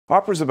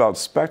Opera's about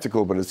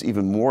spectacle, but it's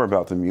even more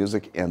about the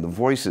music and the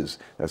voices.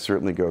 That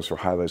certainly goes for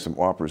highlights from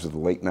operas of the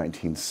late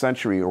 19th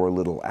century or a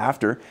little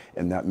after,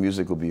 and that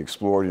music will be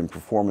explored in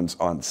performance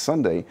on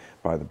Sunday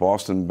by the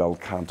Boston Bel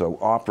Canto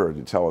Opera.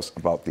 To tell us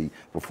about the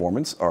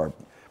performance are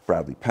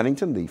Bradley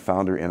Pennington, the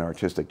founder and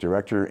artistic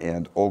director,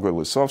 and Olga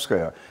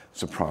Lisovskaya,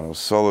 soprano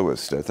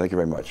soloist. Thank you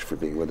very much for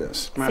being with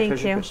us. My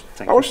pleasure.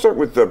 I want to start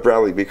with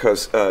Bradley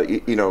because,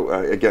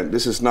 again,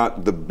 this is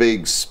not the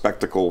big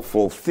spectacle,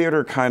 full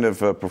theater kind of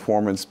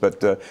performance,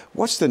 but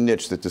what's the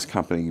niche that this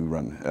company you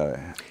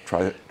run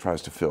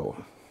tries to fill?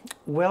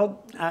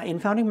 Well, in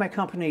founding my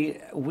company,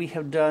 we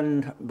have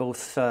done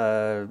both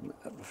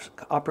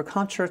opera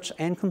concerts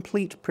and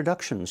complete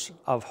productions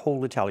of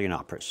whole Italian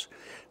operas.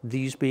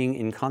 These being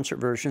in concert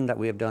version that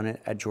we have done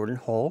at Jordan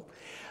Hall.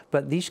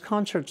 But these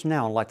concerts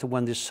now, like the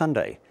one this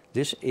Sunday,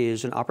 this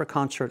is an opera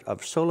concert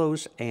of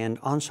solos and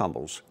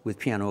ensembles with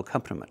piano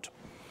accompaniment.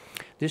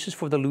 This is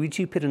for the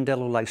Luigi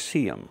Pirandello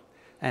Lyceum,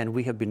 and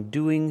we have been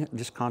doing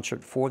this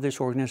concert for this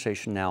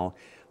organization now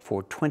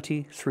for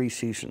 23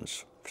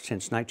 seasons,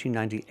 since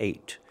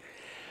 1998.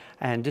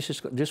 And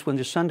this one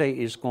this Sunday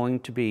is going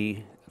to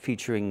be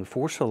featuring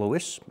 4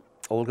 soloists.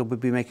 Olga will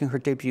be making her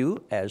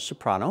debut as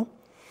soprano,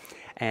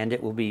 and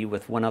it will be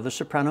with one other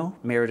soprano,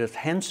 Meredith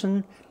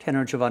Hansen,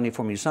 tenor Giovanni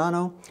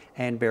Formizano,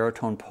 and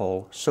baritone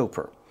Paul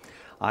Soper.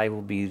 I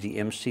will be the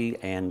MC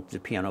and the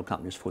piano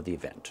accompanist for the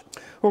event.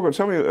 Olga,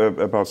 tell me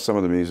about some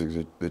of the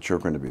music that you're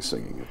going to be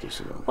singing at this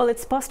event. Well,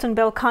 it's Boston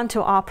Bel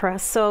Canto Opera,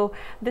 so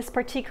this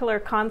particular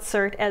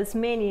concert, as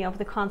many of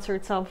the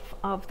concerts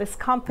of this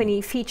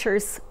company,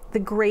 features the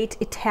great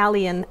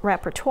Italian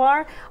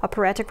repertoire,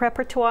 operatic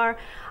repertoire.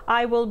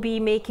 I will be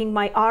making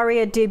my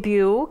aria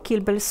debut, Chi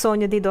il bel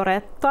sogno di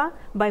Doretta,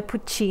 by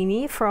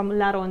Puccini from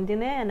La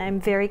Rondine, and I'm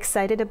very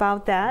excited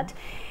about that.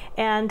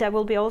 And I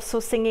will be also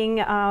singing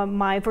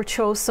my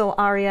virtuoso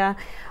aria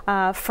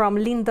from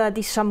Linda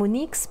di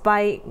Chamonix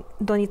by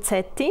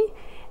Donizetti.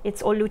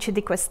 It's O luce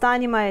di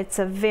quest'anima. It's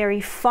a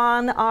very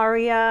fun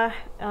aria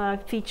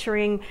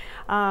featuring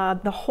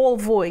the whole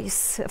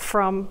voice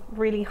from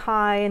really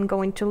high and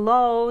going to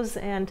lows,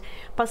 and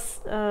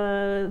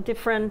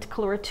different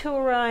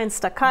coloratura and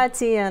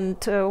staccati,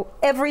 and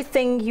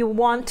everything you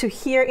want to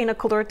hear in a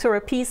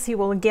coloratura piece, you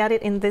will get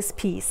it in this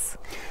piece.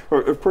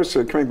 Well, of course,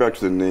 coming back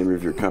to the name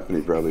of your company,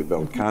 Bradley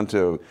Bel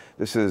Canto,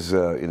 this is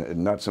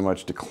not so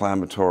much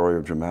declamatory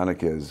or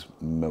dramatic as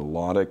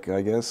melodic,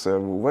 I guess.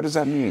 What does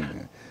that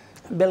mean?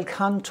 Bel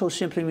canto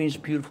simply means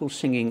beautiful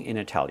singing in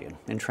Italian,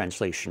 in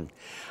translation.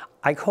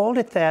 I called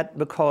it that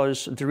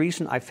because the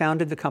reason I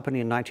founded the company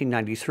in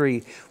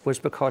 1993 was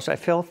because I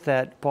felt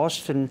that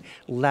Boston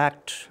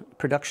lacked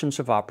productions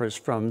of operas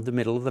from the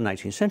middle of the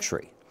 19th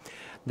century.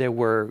 There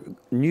were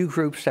new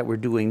groups that were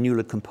doing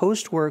newly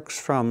composed works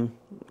from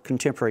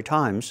contemporary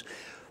times,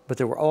 but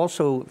there were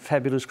also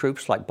fabulous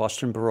groups like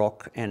Boston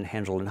Baroque and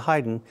Handel and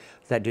Haydn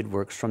that did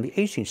works from the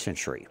 18th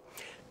century.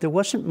 There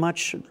wasn't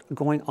much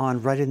going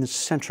on right in the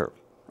center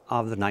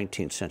of the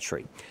 19th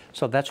century,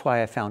 so that's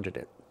why I founded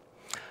it.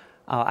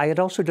 I had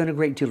also done a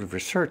great deal of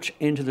research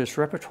into this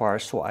repertoire,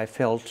 so I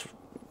felt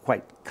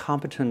quite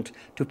competent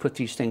to put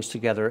these things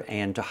together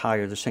and to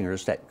hire the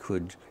singers that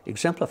could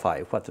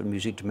exemplify what the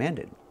music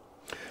demanded.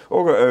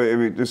 Olga, I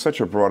mean, there's such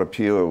a broad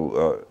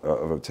appeal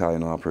of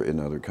Italian opera in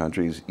other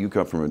countries. You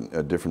come from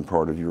a different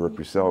part of Europe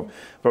yourself,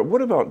 but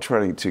what about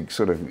trying to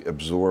sort of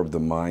absorb the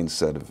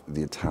mindset of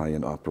the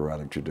Italian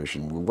operatic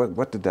tradition?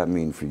 What did that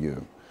mean for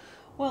you?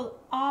 Well,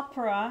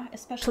 opera,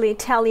 especially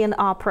Italian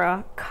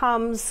opera,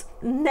 comes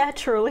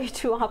naturally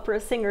to opera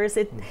singers.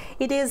 It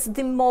is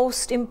the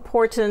most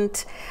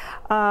important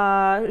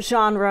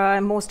genre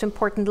and most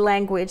important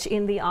language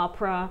in the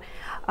opera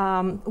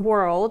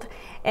world.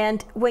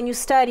 And when you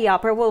study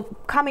opera, well,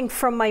 coming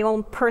from my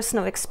own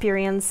personal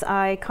experience,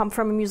 I come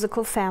from a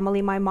musical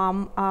family. My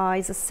mom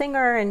is a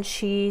singer, and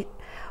she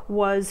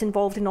was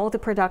involved in all the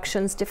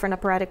productions, different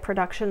operatic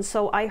productions.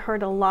 So I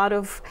heard a lot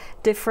of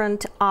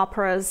different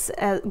operas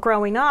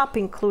growing up,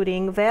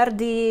 including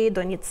Verdi,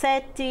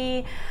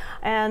 Donizetti,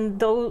 and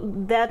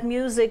that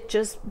music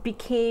just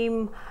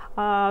became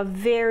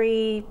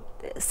very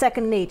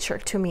second nature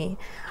to me.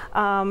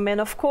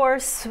 And of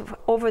course,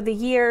 over the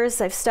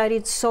years, I've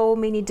studied so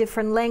many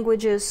different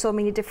languages, so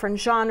many different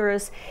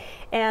genres,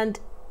 and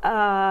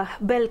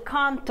Bel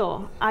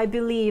Canto, I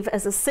believe,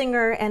 as a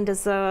singer and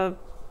as a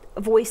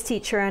voice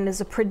teacher and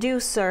as a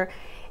producer,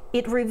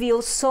 it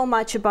reveals so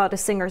much about a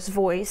singer's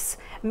voice.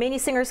 Many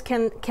singers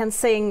can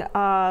sing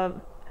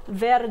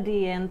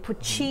Verdi and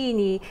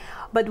Puccini,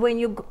 but when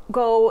you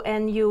go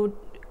and you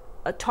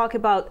talk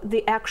about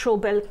the actual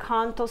bel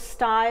canto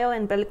style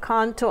and bel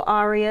canto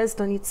arias,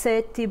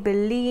 Donizetti,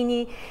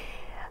 Bellini,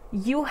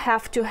 you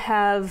have to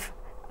have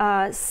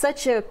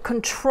such a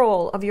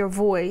control of your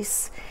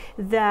voice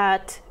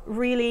that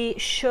really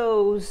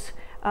shows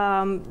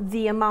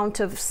the amount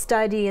of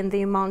study and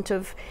the amount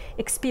of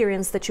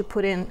experience that you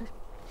put in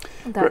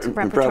that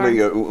repertoire.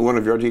 Bradley, one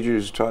of your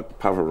teachers taught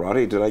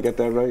Pavarotti. Did I get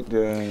that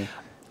right?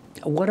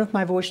 One of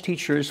my voice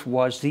teachers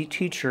was the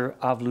teacher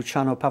of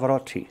Luciano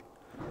Pavarotti.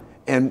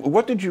 And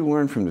what did you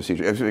learn from this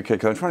teacher? Okay,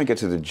 'cause I'm trying to get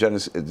to the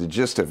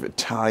gist of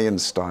Italian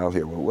style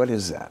here. Well, what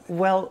is that?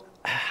 Well,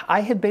 I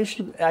had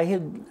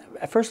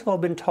first of all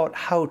been taught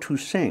how to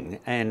sing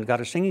and got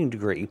a singing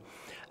degree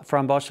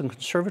from Boston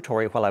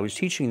Conservatory while I was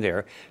teaching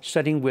there,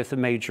 studying with a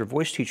major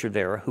voice teacher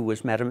there who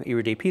was Madame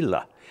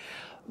Iridepilla.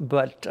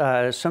 But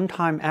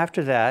sometime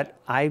after that,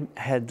 I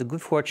had the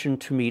good fortune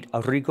to meet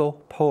Arrigo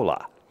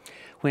Pola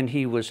when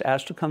he was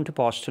asked to come to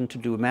Boston to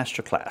do a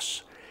master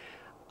class.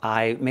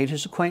 I made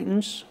his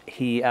acquaintance.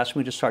 He asked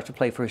me to start to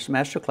play for his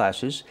master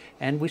classes,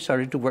 and we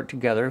started to work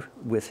together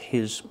with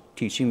his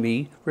teaching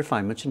me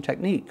refinements in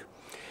technique.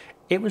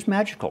 It was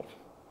magical.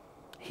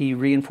 He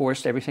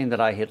reinforced everything that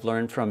I had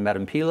learned from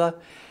Madame Pila,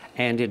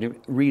 and it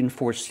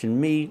reinforced in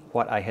me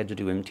what I had to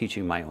do in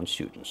teaching my own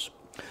students.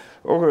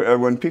 Olga,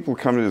 when people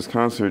come to this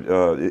concert,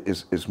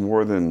 it's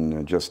more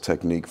than just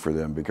technique for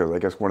them, because I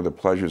guess one of the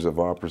pleasures of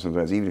opera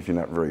sometimes, even if you're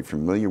not very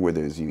familiar with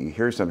it, is you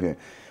hear something,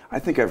 I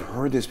think I've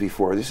heard this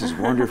before, this is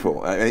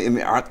wonderful. I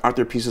mean, aren't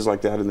there pieces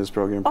like that in this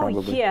program,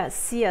 probably? Oh,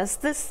 yes, yes.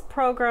 This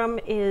program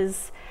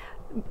is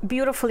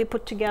beautifully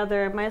put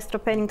together. Maestro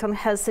Pennington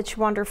has such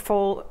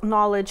wonderful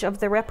knowledge of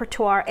the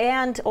repertoire,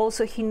 and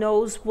also he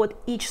knows what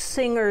each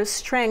singer's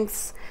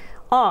strengths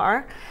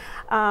are.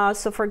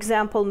 So, for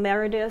example,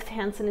 Meredith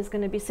Hansen is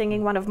going to be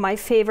singing one of my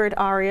favorite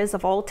arias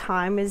of all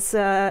time, is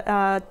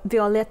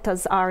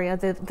Violetta's aria,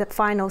 the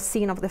final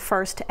scene of the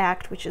first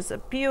act, which is a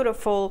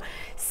beautiful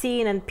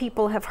scene, and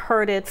people have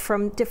heard it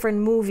from different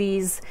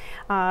movies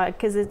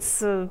because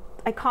it's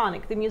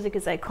iconic. The music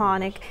is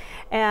iconic.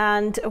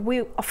 And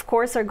we, of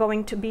course, are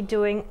going to be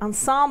doing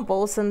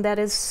ensembles, and that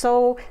is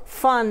so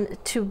fun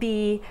to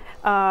be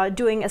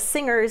doing as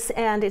singers,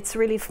 and it's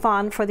really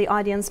fun for the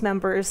audience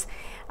members.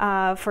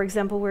 For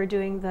example, we're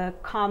doing the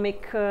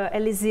comic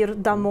Elisir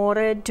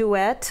d'Amore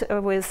duet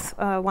with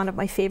one of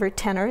my favorite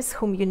tenors,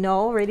 whom you know,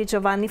 already,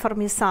 Giovanni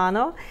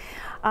Formisano.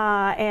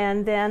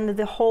 And then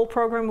the whole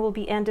program will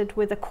be ended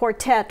with a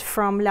quartet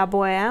from La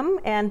Bohème.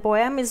 And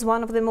Bohème is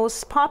one of the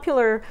most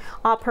popular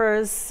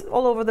operas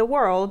all over the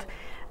world.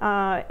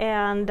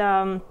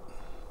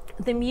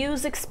 The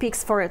music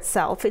speaks for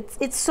itself.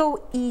 It's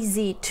so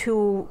easy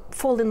to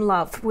fall in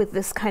love with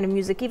this kind of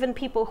music. Even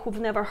people who've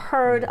never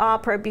heard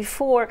opera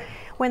before,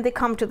 when they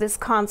come to this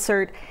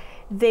concert,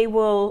 they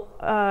will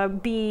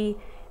be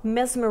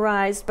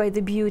mesmerized by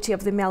the beauty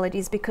of the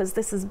melodies, because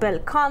this is bel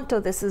canto,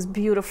 this is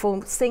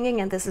beautiful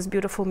singing, and this is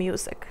beautiful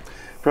music.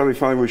 Probably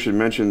finally we should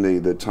mention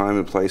the time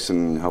and place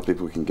and how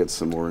people can get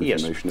some more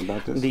information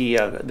about this.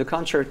 The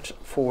concert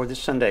for this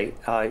Sunday,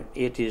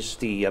 it is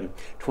the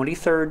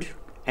 23rd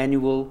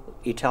annual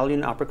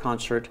Italian opera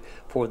concert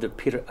for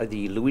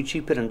the Luigi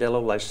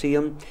Pirandello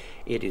Lyceum.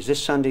 It is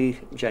this Sunday,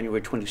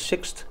 January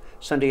 26th,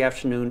 Sunday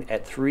afternoon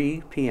at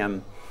 3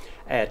 p.m.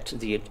 at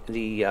the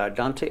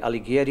Dante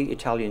Alighieri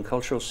Italian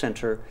Cultural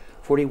Center,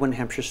 41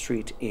 Hampshire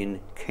Street in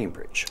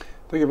Cambridge.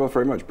 Thank you both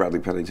very much, Bradley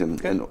Pennington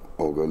and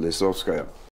Olga Lisovskaya.